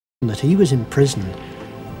that he was in prison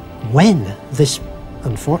when this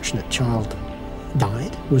unfortunate child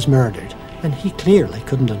died, was murdered, and he clearly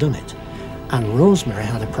couldn't have done it. And Rosemary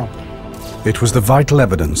had a problem. It was the vital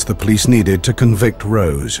evidence the police needed to convict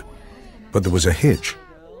Rose. But there was a hitch.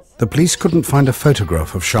 The police couldn't find a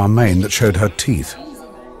photograph of Charmaine that showed her teeth.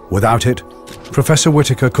 Without it, Professor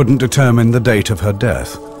Whittaker couldn't determine the date of her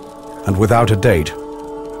death. And without a date,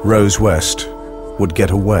 Rose West would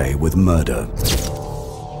get away with murder.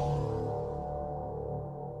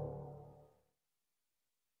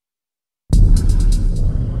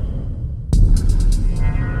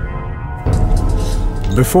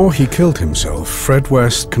 Before he killed himself, Fred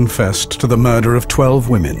West confessed to the murder of 12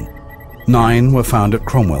 women. 9 were found at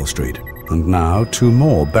Cromwell Street, and now 2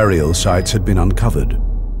 more burial sites had been uncovered.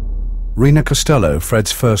 Rena Costello,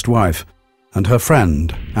 Fred's first wife, and her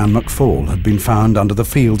friend, Anne McFall, had been found under the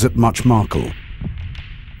fields at Much Marcle.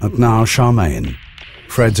 And now Charmaine,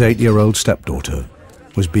 Fred's 8-year-old stepdaughter,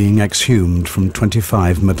 was being exhumed from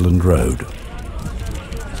 25 Midland Road.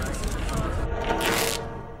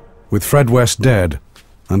 With Fred West dead,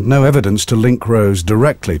 and no evidence to link Rose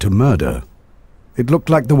directly to murder, it looked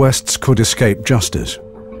like the Wests could escape justice.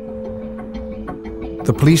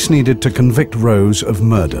 The police needed to convict Rose of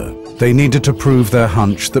murder. They needed to prove their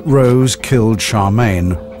hunch that Rose killed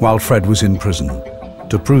Charmaine while Fred was in prison.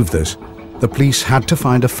 To prove this, the police had to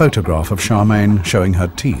find a photograph of Charmaine showing her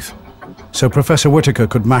teeth, so Professor Whittaker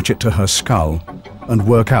could match it to her skull and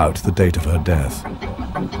work out the date of her death.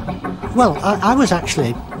 Well, I was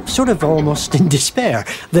actually sort of almost in despair.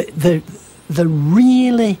 The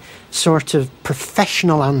really sort of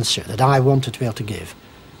professional answer that I wanted to be able to give,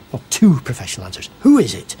 well, 2 professional answers. Who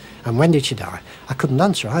is it? And when did she die? I couldn't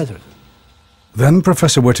answer either of them. Then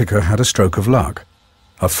Professor Whittaker had a stroke of luck.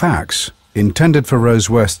 A fax, intended for Rose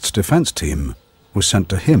West's defense team, was sent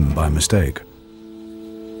to him by mistake.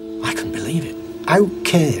 I couldn't believe it. Out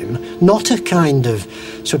came not a kind of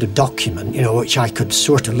sort of document, which I could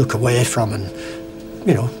sort of look away from and,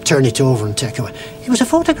 turn it over and take away. It was a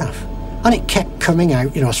photograph. And it kept coming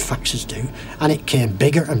out, as faxes do, and it came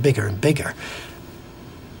bigger and bigger and bigger.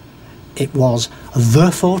 It was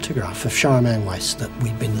the photograph of Charmaine West that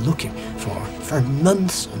we'd been looking for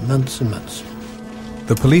months and months and months.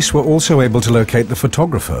 The police were also able to locate the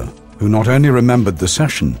photographer, who not only remembered the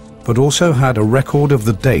session, but also had a record of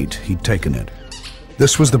the date he'd taken it.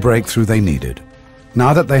 This was the breakthrough they needed.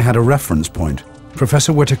 Now that they had a reference point,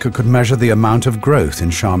 Professor Whittaker could measure the amount of growth in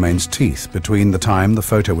Charmaine's teeth between the time the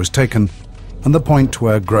photo was taken and the point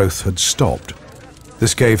where growth had stopped.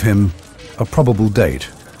 This gave him a probable date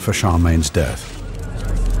for Charmaine's death.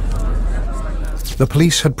 The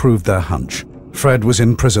police had proved their hunch. Fred was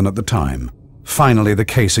in prison at the time. Finally, the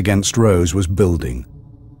case against Rose was building.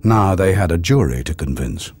 Now they had a jury to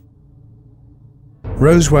convince.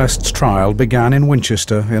 Rose West's trial began in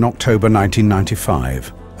Winchester in October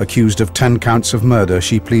 1995. Accused of 10 counts of murder,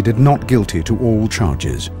 she pleaded not guilty to all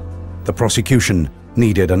charges. The prosecution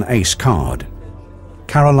needed an ace card.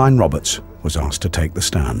 Caroline Roberts was asked to take the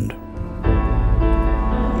stand.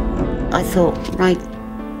 I thought, right,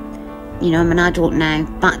 I'm an adult now.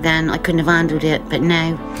 Back then I couldn't have handled it, but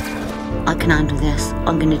now I can handle this.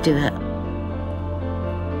 I'm going to do it.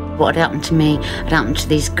 What had happened to me had happened to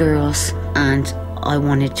these girls, and I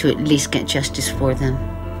wanted to at least get justice for them.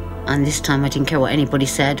 And this time I didn't care what anybody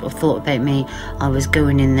said or thought about me. I was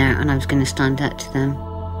going in there and I was going to stand up to them.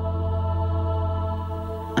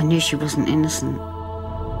 I knew she wasn't innocent.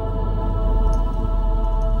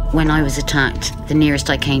 When I was attacked, the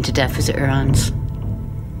nearest I came to death was at her hands.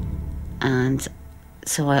 And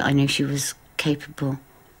so I knew she was capable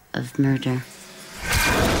of murder.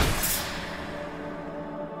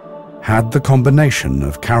 Had the combination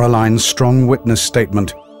of Caroline's strong witness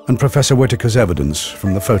statement and Professor Whittaker's evidence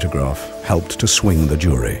from the photograph helped to swing the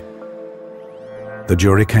jury? The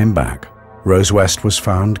jury came back. Rose West was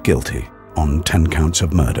found guilty on 10 counts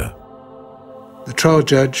of murder. The trial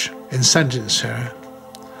judge, in sentencing her,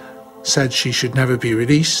 said she should never be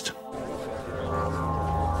released.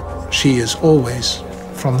 She has always,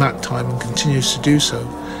 from that time and continues to do so,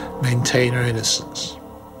 maintained her innocence.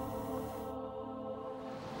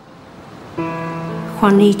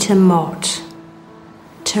 Juanita Mott,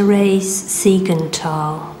 Therese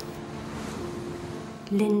Siegenthal,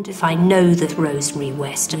 Linda. I know that Rosemary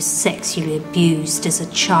West was sexually abused as a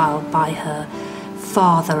child by her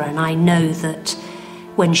father, and I know that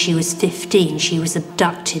when she was 15 she was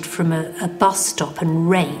abducted from a bus stop and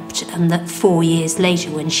raped, and that 4 years later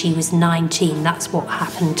when she was 19 that's what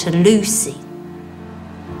happened to Lucy.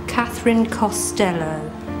 Catherine Costello.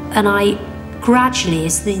 And I gradually,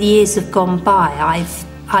 as the years have gone by,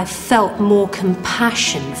 I felt more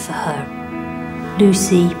compassion for her.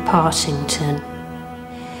 Lucy Partington.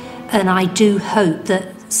 And I do hope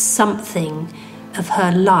that something of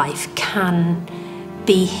her life can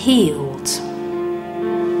be healed.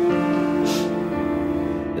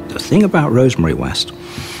 The thing about Rosemary West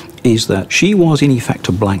is that she was in effect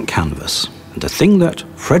a blank canvas. The thing that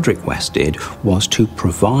Frederick West did was to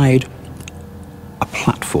provide a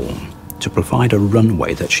platform, to provide a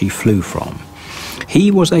runway that she flew from. He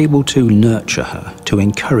was able to nurture her, to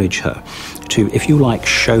encourage her, to, if you like,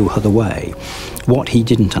 show her the way. What he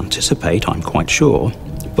didn't anticipate, I'm quite sure,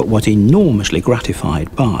 but was enormously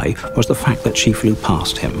gratified by was the fact that she flew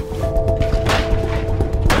past him.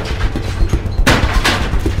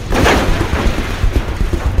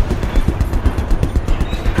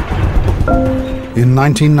 In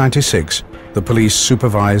 1996, the police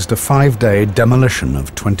supervised a 5-day demolition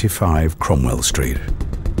of 25 Cromwell Street.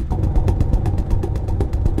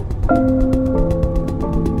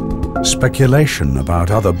 Speculation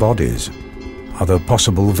about other bodies, other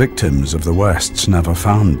possible victims of the Wests never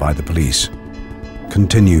found by the police,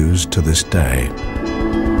 continues to this day.